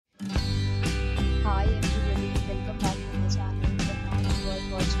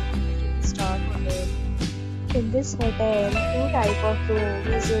In this hotel, two type of room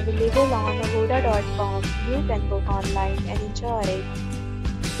is available on agoda.com. You can book online and enjoy it.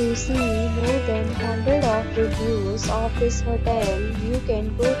 To see more than 100 of reviews of this hotel, you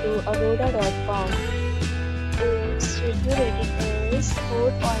can go to agoda.com. Its review rating is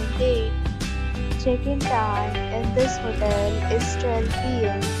 4.8. Check-in time in this hotel is 12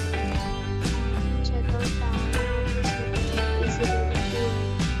 p.m. Check-out time of this hotel is 11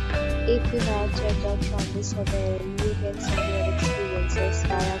 p.m. If you have checked out from this hotel, you can send your experiences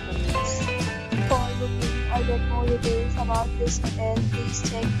via comments. For booking or get more details about this hotel, please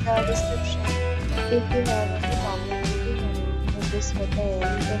check the description. If you have any problem booking a room in this hotel,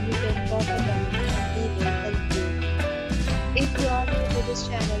 then you can drop a comment and we will help you. If you are new to this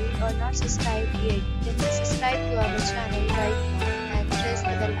channel or not subscribed yet, then subscribe to our channel right now and press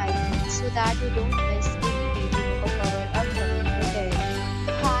the bell icon so that you don't miss any video of our upcoming hotel.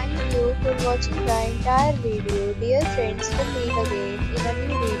 Thank you for watching the entire video. Dear friends, we'll meet again in a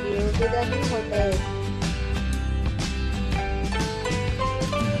new video with a new hotel.